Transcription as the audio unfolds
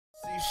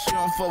She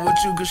don't fuck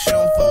with you cause she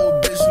don't fuck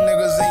with bitch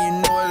niggas, and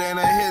you know it ain't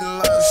a hidden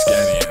love.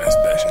 Scanny ass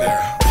bitch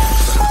there.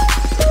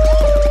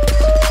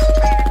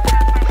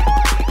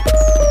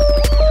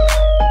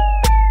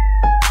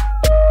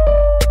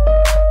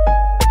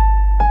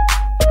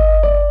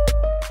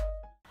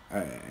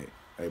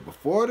 Hey,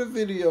 before the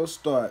video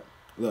start,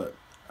 look,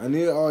 I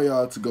need all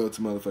y'all to go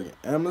to motherfucking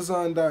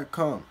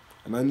Amazon.com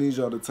and I need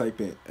y'all to type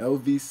in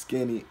LV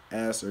Skinny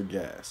Ass or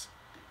Gas.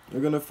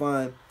 You're gonna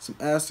find some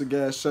ass or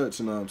gas shirts,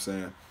 you know what I'm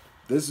saying?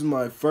 This is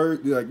my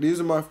first, these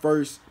are my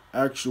first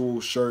actual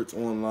shirts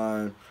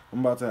online. I'm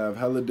about to have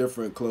hella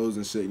different clothes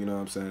and shit, you know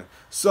what I'm saying?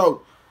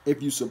 So,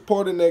 if you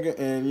support a nigga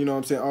and, you know what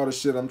I'm saying, all the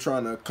shit I'm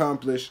trying to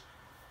accomplish,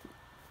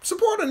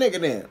 support a nigga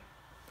then.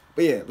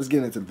 But yeah, let's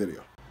get into the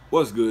video.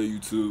 What's good,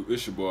 YouTube?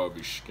 It's your boy,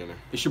 B Skinner.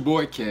 It's your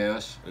boy,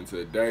 Cash. And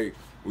today,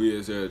 we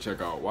is here to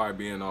check out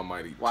YBN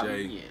Almighty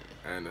YBN. J.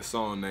 And the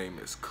song name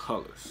is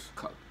Colors.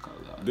 Colors.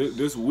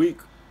 This week,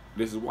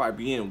 this is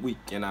YBN week,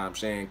 you know what I'm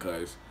saying?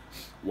 Because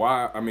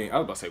I was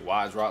about to say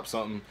Y drop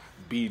something,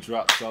 B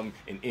drop something,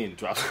 and N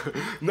drop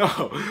something. No,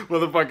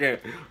 motherfucking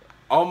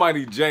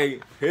Almighty J,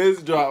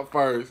 his drop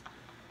first.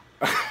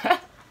 I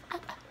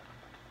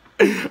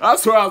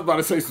swear I was about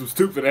to say some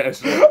stupid ass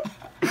shit.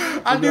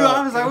 I knew,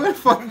 I was like, what the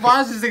fuck?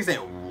 Why is this thing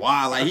saying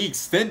why? Like, he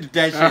extended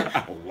that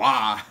shit.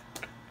 Why?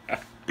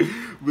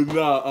 But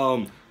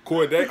nah,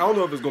 Corday, I don't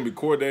know if it's gonna be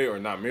Corday or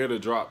Namir to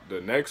drop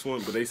the next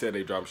one, but they said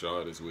they dropped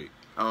y'all this week.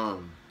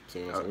 So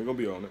you know, we're gonna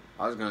be on it.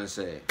 I was gonna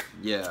say,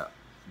 yeah,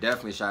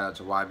 definitely shout out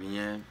to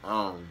YBN.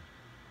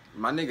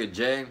 My nigga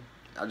Jay,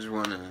 I just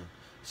wanna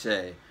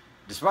say,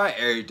 despite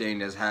everything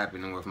that's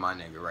happening with my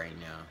nigga right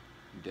now,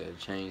 the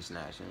chain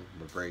snatching,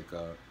 the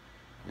breakup,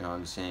 you know what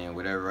I'm saying,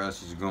 whatever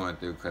else he's going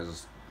through,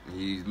 cause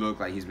he looked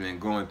like he's been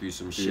going through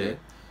some shit.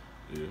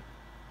 Yeah.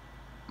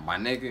 My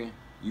nigga,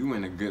 you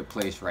in a good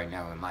place right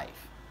now in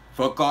life.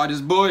 Fuck all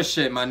this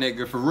bullshit, my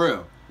nigga, for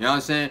real. You know what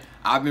I'm saying?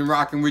 I've been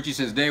rocking with you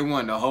since day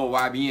one, the whole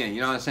YBN.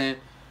 You know what I'm saying?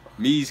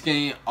 Me,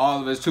 Skinny,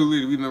 all of us, 2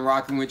 Liters, we've been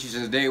rocking with you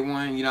since day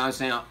one. You know what I'm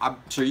saying? I'm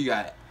sure you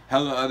got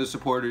hella other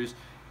supporters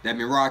that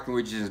been rocking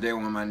with you since day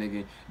one, my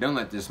nigga. Don't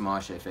let this small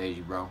shit phase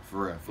you, bro.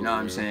 For real. You know what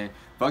I'm saying?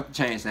 Fuck the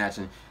chain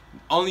snatching.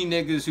 Only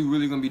niggas who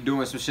really gonna be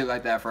doing some shit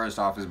like that first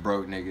off is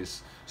broke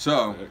niggas.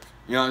 So,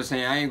 you know what I'm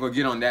saying? I ain't gonna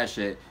get on that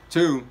shit.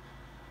 2,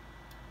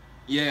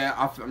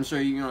 yeah, I'm sure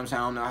you know what I'm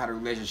saying. I don't know how the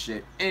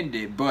relationship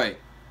ended, but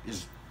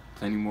there's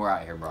plenty more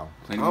out here, bro.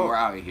 Plenty more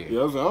out here.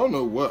 Yeah, I don't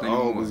know what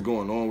all was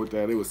going on with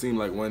that. It would seem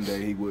like one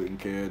day he wouldn't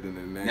care, then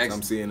the next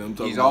I'm seeing him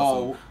talking about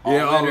all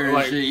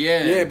like, shit,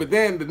 yeah. But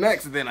then the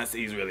next, then I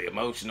see he's really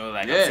emotional.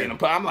 Like I'm seeing him,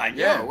 I'm like,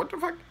 yo, what the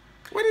fuck?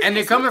 And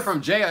they're coming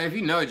from Jay. If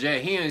you know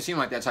Jay, he didn't seem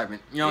like that type of,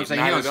 you know what I'm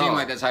saying? He don't seem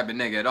like that type of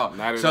nigga at all.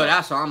 So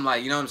that's why I'm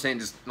like, you know what I'm saying?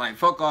 Just like,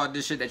 fuck all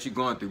this shit that you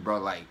going through, bro.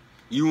 Like,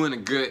 you in a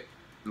good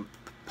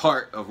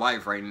part of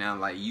life right now.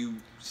 Like, you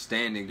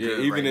standing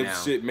good even right if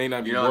now. Shit may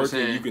not be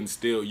working, you can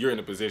still, you're in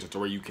a position to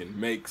where you can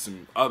make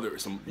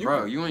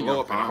bro, you ain't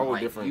your prime, whole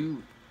like, different.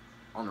 You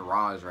on the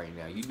rise right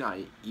now. You not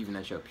even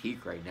at your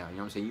peak right now. You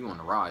know what I'm saying? You on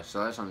the rise.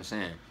 So that's what I'm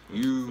saying.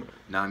 You,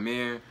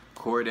 Namir,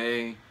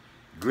 Corday,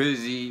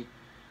 Glizzy,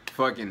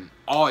 fucking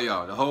all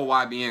y'all, the whole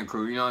YBN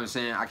crew, you know what I'm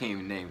saying? I can't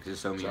even name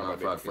because there's so many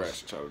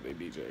motherfuckers. Shout out to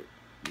DJ.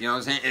 You know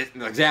what I'm saying?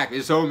 Exactly.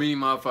 There's so many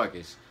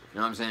motherfuckers. You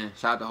know what I'm saying?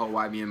 Shout out the whole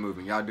YBN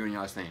movement. Y'all doing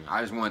y'all's thing.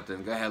 I just want to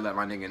go ahead and let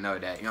my nigga know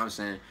that. You know what I'm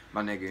saying?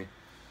 My nigga.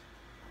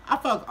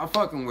 I'm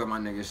fucking with my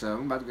nigga, so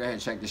I'm about to go ahead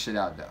and check this shit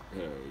out, though.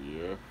 Hell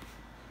yeah.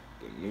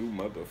 The new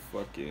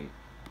motherfucking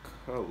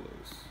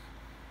Colors.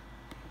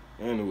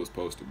 And it was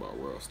posted by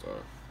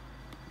Worldstar.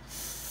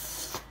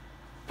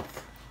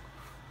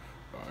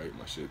 Alright,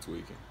 my shit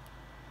tweaking.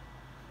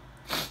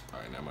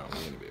 Alright, now I'm out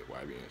in a bit.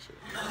 YBN shit.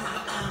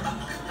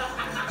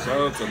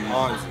 Shout out to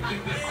Monzy.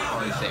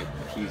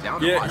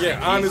 Yeah,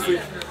 honestly,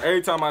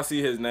 every time I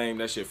see his name,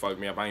 that shit fucked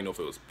me up. I didn't know if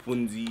it was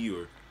Punzi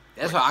or...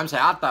 That's what I'm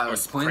saying. I thought it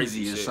was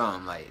Quincy or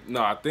something. Like.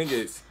 No, I think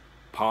it's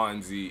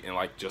Ponzi and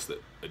like just a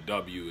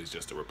W is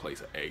just to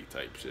replace an A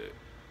type shit.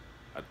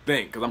 I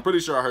think, because I'm pretty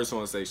sure I heard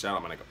someone say shout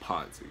out my nigga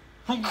Ponzi.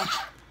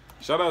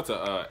 Shout out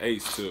to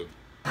Ace too.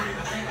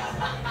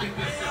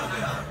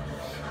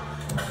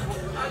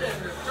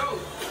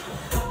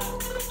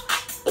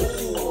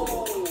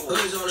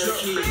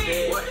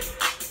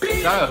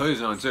 Shout out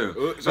Hood's on too.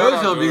 Hood's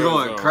gonna be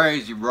going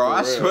crazy, bro.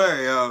 I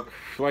swear, yo.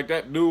 Like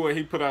that dude when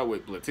he put out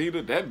with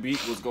Platita, that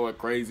beat was going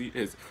crazy.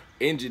 His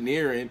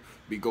engineering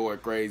be going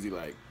crazy.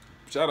 Like,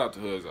 shout out to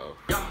Hood's though.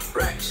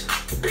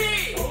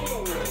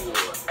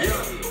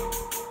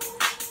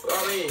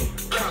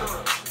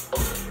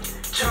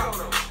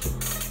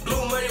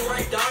 Blue money,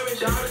 white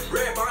diamonds,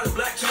 red bottoms,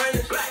 black China,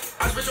 black.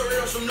 I switch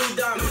on some new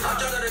diamonds. I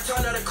dropped out a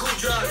ton of the cool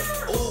drive.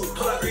 Ooh,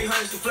 pull out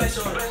 300s to flex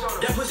on it.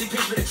 That pussy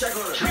piece with a check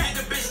on it. Me and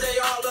the bitch, they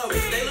all love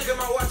it. They look at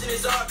my watch and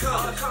it's all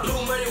color.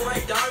 Blue money,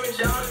 white diamonds,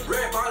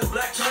 red bottoms,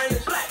 black China,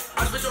 black.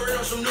 I switch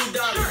on some new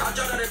diamonds. I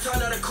dropped out a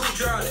ton of the cool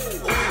drive.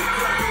 Ooh, pull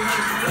out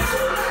 300s to flex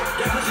on it.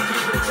 That pussy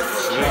piece with a check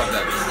on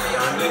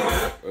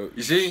it.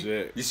 You see?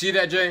 You see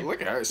that, Jay?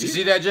 Look at her. You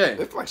see that, Jay?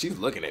 Looks like she's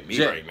looking at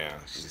me right now.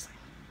 She's like,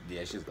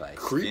 Yeah, she's like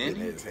creeping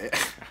skinny. his head.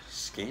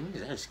 Skinny?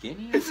 Is that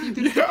skinny? I see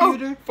the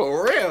computer.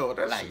 For real.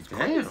 That's Like,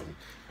 crazy.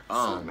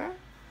 damn.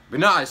 But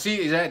no,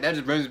 see, that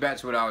just brings back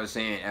to what I was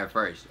saying at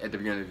first, at the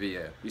beginning of the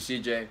video. You see,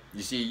 Jay?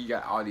 You see, you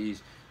got all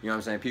these, you know what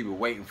I'm saying, people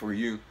waiting for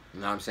you. You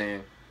know what I'm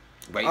saying?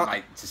 Waiting,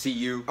 like, to see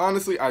you.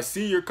 Honestly, I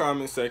see your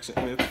comment section,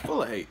 and it's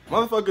full of hate.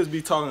 Motherfuckers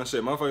be talking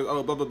shit. Motherfuckers,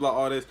 oh, blah, blah, blah,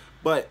 all this.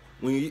 But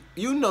when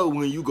you know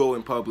when you go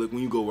in public,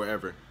 when you go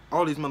wherever,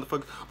 all these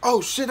motherfuckers,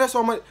 oh, shit, that's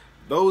all my...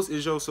 Those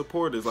is your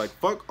supporters. Like,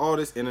 fuck all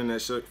this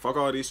internet shit. Fuck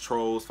all these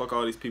trolls. Fuck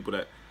all these people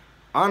that...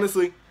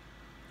 Honestly,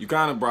 you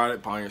kind of brought it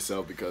upon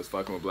yourself because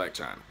fucking with Black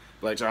China.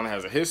 Black China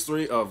has a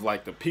history of,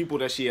 like, the people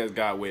that she has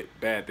got with,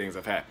 bad things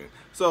have happened.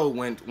 So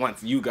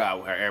once you got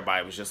with her,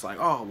 everybody was just like,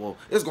 oh, well,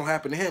 it's gonna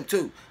happen to him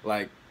too.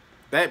 Like,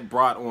 that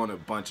brought on a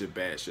bunch of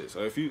bad shit.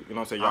 So if you know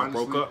what I'm saying, y'all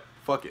broke up,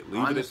 fuck it.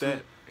 Leave it at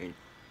that and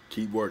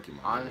keep working,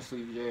 man.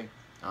 Honestly,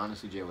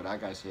 Jay, what I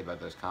gotta say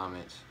about those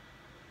comments,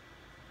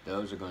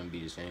 those are gonna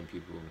be the same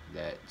people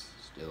that's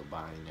still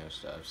buying their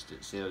stuff.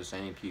 Still the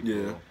same people.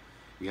 Yeah.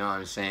 You know what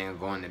I'm saying?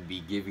 Going to be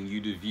giving you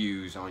the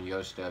views on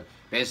your stuff.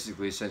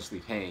 Basically,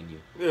 essentially paying you.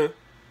 Yeah.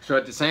 So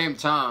at the same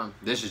time,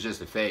 this is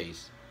just a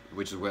phase,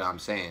 which is what I'm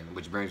saying.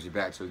 Which brings me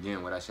back to,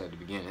 again, what I said at the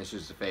beginning. It's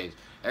just a phase.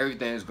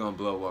 Everything is going to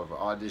blow over.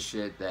 All this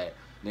shit that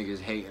niggas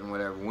hate and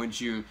whatever. Once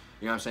you know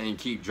what I'm saying,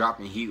 keep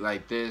dropping heat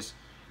like this,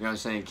 you know what I'm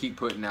saying, keep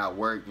putting out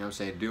work, you know what I'm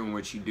saying, doing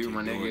what you do, Keep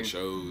my doing nigga.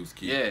 shows,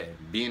 Yeah,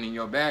 being in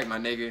your bag, my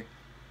nigga.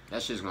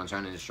 That shit's gonna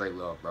turn into straight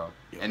love, bro.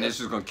 Yeah, and this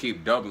is gonna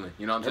keep doubling.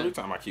 You know what I'm saying?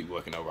 Every time I keep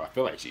looking over, I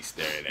feel like she's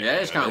staring at me. Yeah,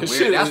 it's kind of This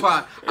weird. shit That's is-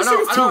 why this shit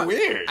is too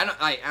weird.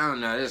 I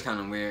don't know. It's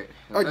kind of weird.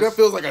 Like, that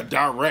feels like a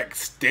direct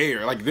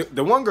stare. Like,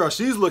 the one girl,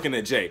 she's looking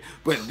at Jay,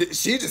 but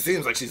she just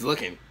seems like she's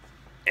looking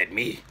at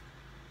me.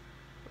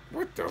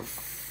 What the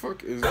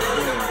fuck is going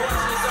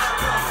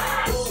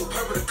on? Ooh,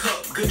 purple the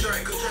cup, good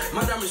drink.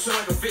 My diamonds swing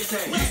like a fish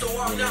tank. Used to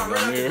walk down,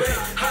 run out the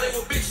bank.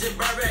 Hollywood bitches in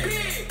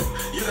Burbank.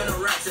 You got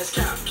no racks, that's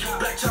cap.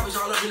 Black choppers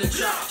all up in the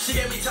trap. She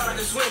gave me time like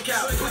a swim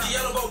cap. Put the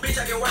yellow boat, bitch,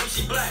 I can wipe,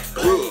 she black.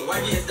 Ooh,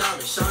 YBN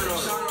diamond, shine on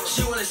her.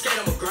 She wanna skate,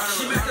 I'm a grind.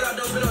 She back that I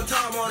don't spend no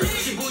time on her.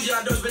 She bougie,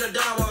 I don't spend a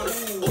dime on her.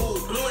 Ooh,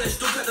 blue in the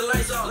stool, cut the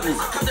lights off. I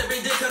cut that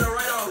big dick, cut her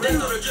right off. They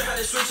throw the drip, had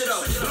to switch it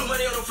up. Blue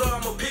money on the floor,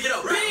 I'ma pick it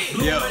up. Blue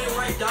money,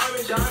 white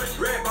diamonds,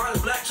 red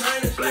bottoms, black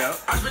Chinas.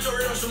 I spent your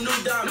ring on some new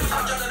diamonds.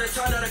 I dropped out of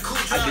time, out of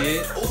cool drop.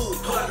 Ooh,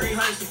 pull out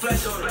 300 to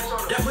flex on her.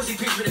 That pussy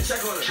piece with a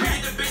check on her. We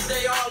get the bitch,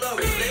 they all over.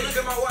 They look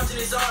at my watch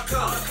and it's all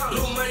color.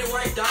 Blue money,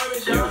 white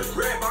diamonds,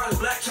 red bottoms,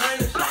 black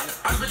Chinas.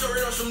 I spent your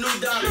ring on some new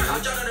diamonds. I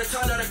dropped out of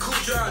time, out of cool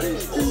drop.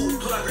 Ooh,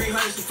 pull out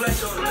 300 to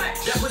flex on her.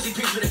 That pussy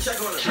piece with a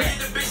check on her. We get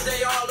the bitch,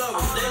 they all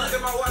over. They look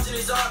at my watch and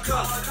it's all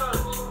color.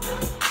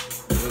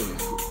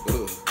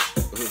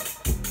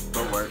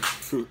 Don't work.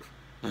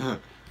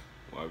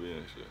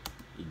 YBN shit.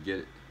 You get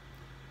it.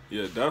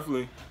 Yeah,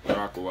 definitely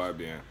rock with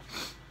YBN.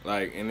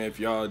 Like, and if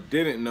y'all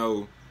didn't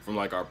know from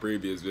like our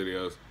previous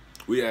videos,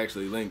 we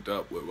actually linked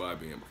up with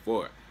YBN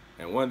before.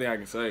 And one thing I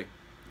can say,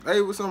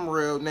 they were some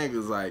real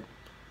niggas. Like,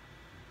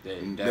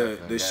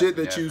 the shit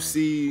that you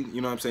see,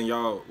 you know what I'm saying,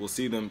 y'all will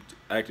see them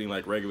acting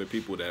like regular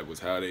people. That was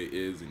how they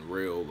is in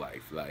real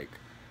life. Like,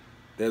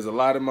 there's a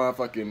lot of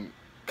motherfucking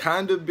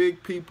kind of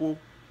big people,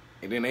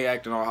 and then they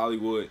acting all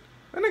Hollywood.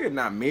 That nigga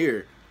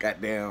Namir,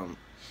 goddamn,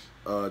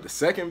 the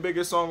second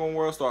biggest song on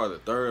World Star, the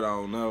third, I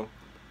don't know,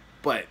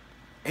 but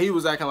he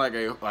was acting like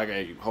a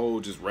whole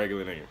just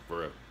regular nigga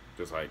for real,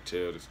 just like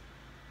chill, just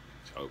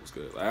show was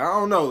good. Like, I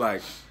don't know,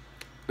 like,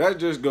 that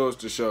just goes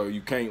to show you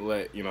can't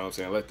let, you know what I'm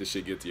saying, let this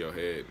shit get to your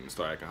head and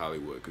start acting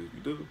Hollywood, because if you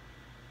do,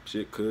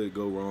 shit could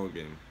go wrong.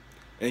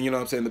 And you know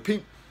what I'm saying,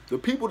 the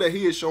people that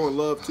he is showing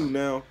love to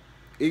now,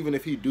 even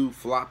if he do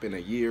flop in a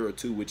year or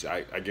two, which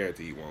I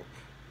guarantee he won't.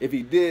 If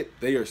he did,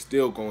 they are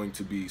still going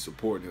to be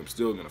supporting him,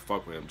 still going to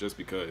fuck with him just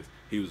because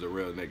he was a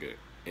real nigga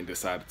and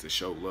decided to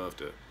show love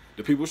to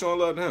the people showing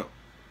love to him.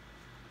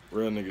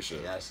 Real nigga shit.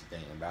 Yeah, that's the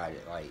thing about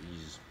it. Like,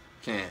 you just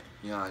can't,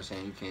 you know what I'm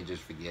saying? You can't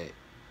just forget.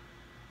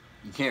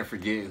 You can't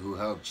forget who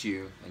helped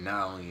you. And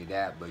not only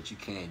that, but you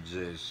can't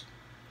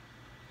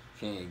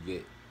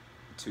get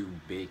too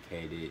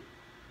big-headed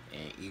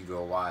and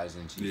ego-wise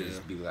and to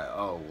just be like,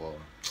 oh, well,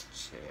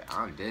 shit,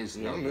 I'm this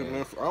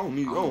nigga. I don't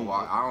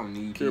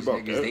need care these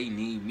about niggas. that. They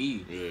need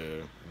me. Yeah.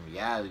 In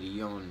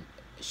reality,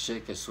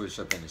 shit can switch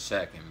up in a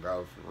second,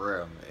 bro, for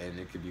real. And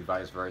it could be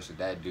vice versa.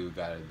 That dude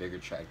got a bigger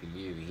track than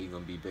you, and he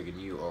gonna be bigger than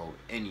you or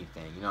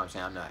anything. You know what I'm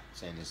saying? I'm not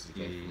saying this is the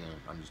case for him.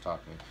 I'm just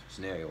talking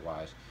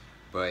scenario-wise.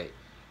 But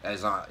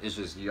it's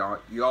just you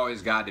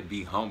always got to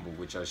be humble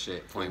with your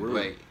shit. Point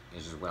blank.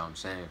 It's just what I'm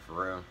saying,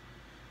 for real.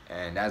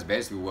 And that's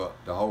basically what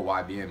the whole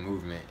YBN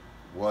movement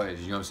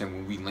was, you know what I'm saying,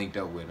 when we linked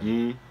up with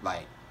him.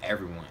 Like,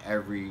 everyone, you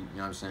know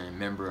what I'm saying,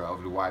 member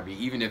of the YBN,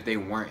 even if they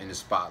weren't in the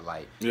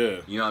spotlight. Yeah.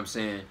 You know what I'm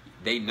saying?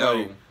 They know,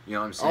 like, you know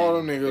what I'm saying? All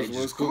them niggas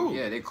was cool.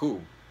 Yeah, they cool.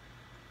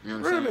 You know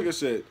what Real I'm saying? nigga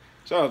shit.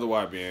 Shout out to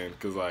YBN,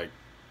 because, like,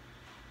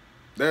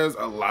 there's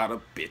a lot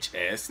of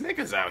bitch-ass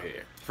niggas out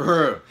here. For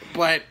real.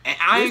 But these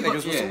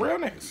niggas were some real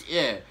niggas.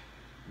 Yeah.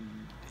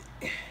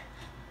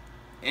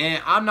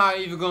 And I'm not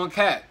even gonna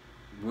cap.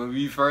 when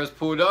we first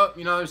pulled up,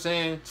 you know what I'm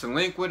saying, to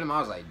link with him, I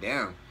was like,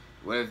 damn,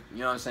 what if, you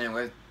know what I'm saying,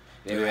 what if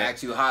they would act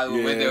too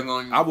Hollywood, what they're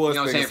going to, you know what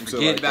I'm saying,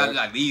 forget about it,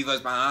 like leave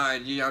us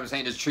behind, you know what I'm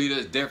saying, just treat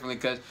us differently,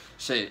 because,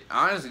 shit,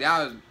 honestly,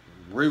 that was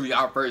really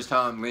our first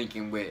time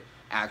linking with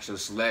actual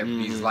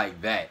celebrities like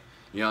that.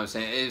 You know what I'm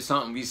saying? It's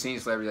something we've seen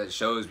celebrities at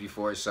shows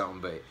before or something,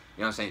 but, you know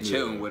what I'm saying,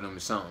 chilling with them or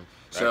something.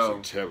 So,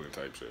 chilling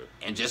type shit.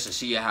 And just to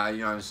see how, you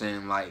know what I'm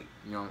saying, like,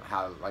 you know,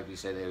 how, like we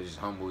said, they was just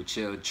humble,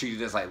 chill,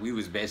 treated us like we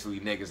was basically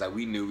niggas, like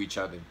we knew each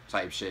other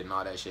type shit and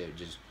all that shit.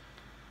 Just,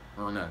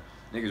 I don't know.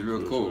 Niggas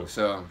real cool. Sure.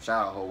 So,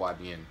 shout out whole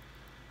YBN.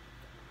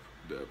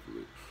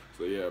 Definitely.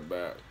 So,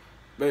 yeah,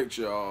 make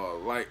sure y'all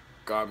like,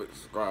 comment,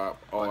 subscribe,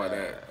 all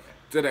that.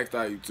 Till next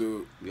time,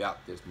 YouTube. We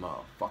out this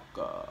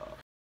motherfucker.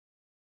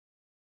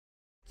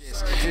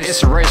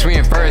 It's a race, we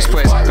in first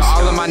place.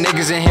 All of my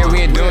niggas in here, we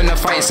ain't doing the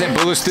fight. Send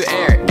bullets through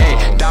air.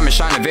 Ayy, diamond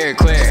shining very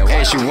clear.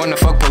 Ayy, she wanna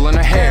fuck pulling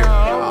her hair.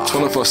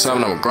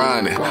 24/7, I'm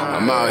grinding.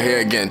 I'm out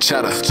here getting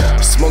cheddar.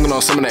 Smoking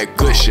on some of that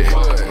good shit.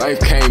 Life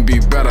can't be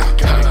better.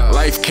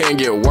 Life can't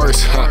get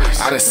worse.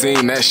 I done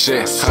seen that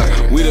shit.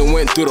 We done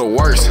went through the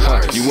worst.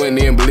 You wouldn't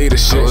even believe the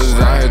shit. Was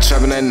out here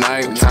trapping at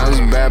night. Times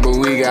bad, but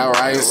we got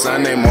right.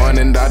 Sunday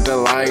morning, Dr.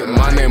 Light.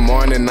 Monday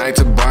morning, night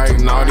to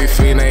bright. All these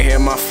fiends ain't hit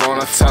my phone.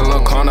 I tell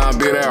them, come I'll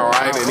be there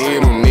right. And he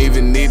don't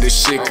even need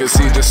this shit, cause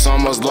he just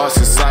almost lost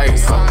his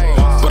sight.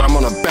 But I'm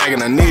on a bag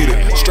and I need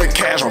it. Straight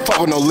cash, I'm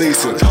fucking no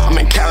leasing. I'm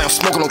in Cali, I'm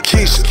smoking on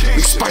Keisha.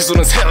 Big spice on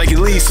his head like he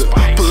Lisa.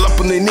 Pull up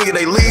on the nigga,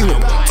 they leaving.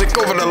 Take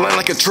over the line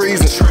like a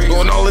treason.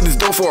 Going all of this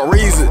dough for a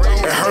reason.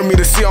 It hurt me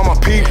to see all my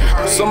people.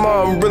 Some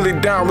of them really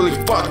down, really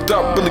fucked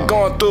up, really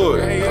going through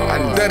it.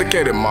 I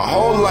dedicated my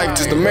whole life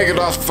just to make it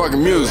off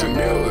fucking music.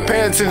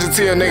 Pay attention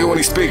to your nigga when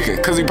he's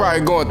speaking, cause he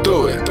probably going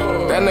through it.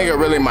 That nigga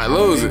really might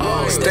lose it.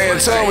 Stay in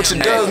tune with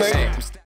your does, nigga.